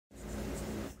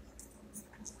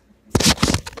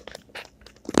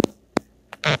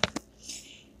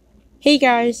Hey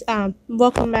guys,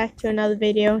 welcome back to another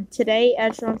video. Today,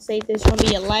 as you want to say, there's going to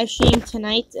be a live stream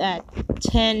tonight at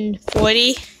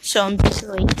 10:40, so in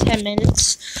basically 10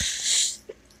 minutes.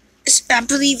 I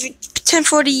believe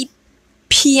 10:40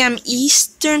 p.m.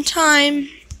 Eastern time.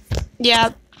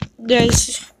 Yeah,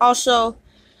 there's going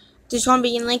to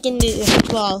be a link in the,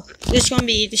 there's going to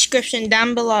be a description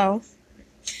down below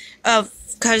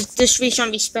because this week's going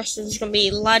to be special. There's going to be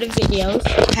a lot of videos.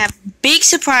 I have a big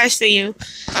surprise for you.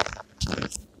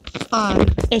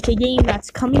 It's a game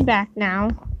that's coming back now.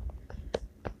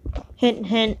 Hint,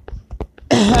 hint.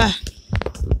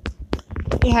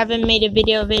 We haven't made a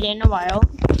video of it in a while.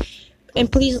 And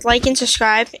please like and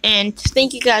subscribe. And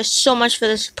thank you guys so much for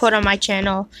the support on my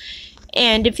channel.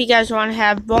 And if you guys want to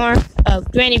have more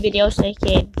of granny videos, like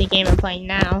the game I'm playing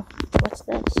now. What's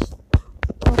this?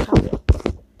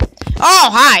 Oh,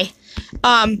 hi!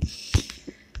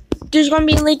 There's going to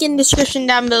be a link in the description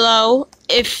down below.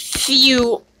 If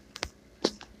you...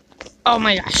 Oh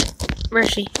my gosh. Where is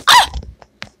she? Ah!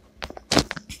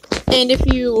 And if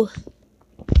you...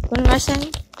 What am I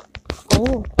saying?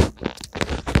 Oh.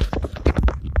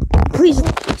 Please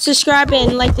subscribe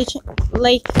and like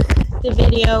the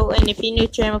video. And if you're new to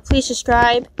the channel, please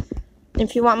subscribe. And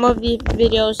if you want more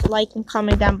videos, like and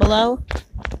comment down below.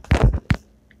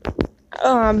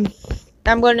 I'm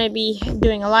going to be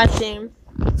doing a live stream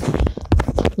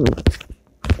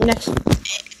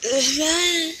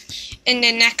in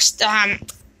the next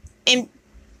in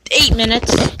 8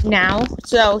 minutes now,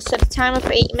 so set the timer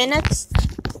for 8 minutes.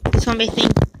 There's gonna be a thing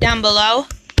down below.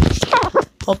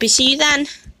 Hope you see you then.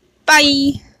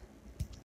 Bye.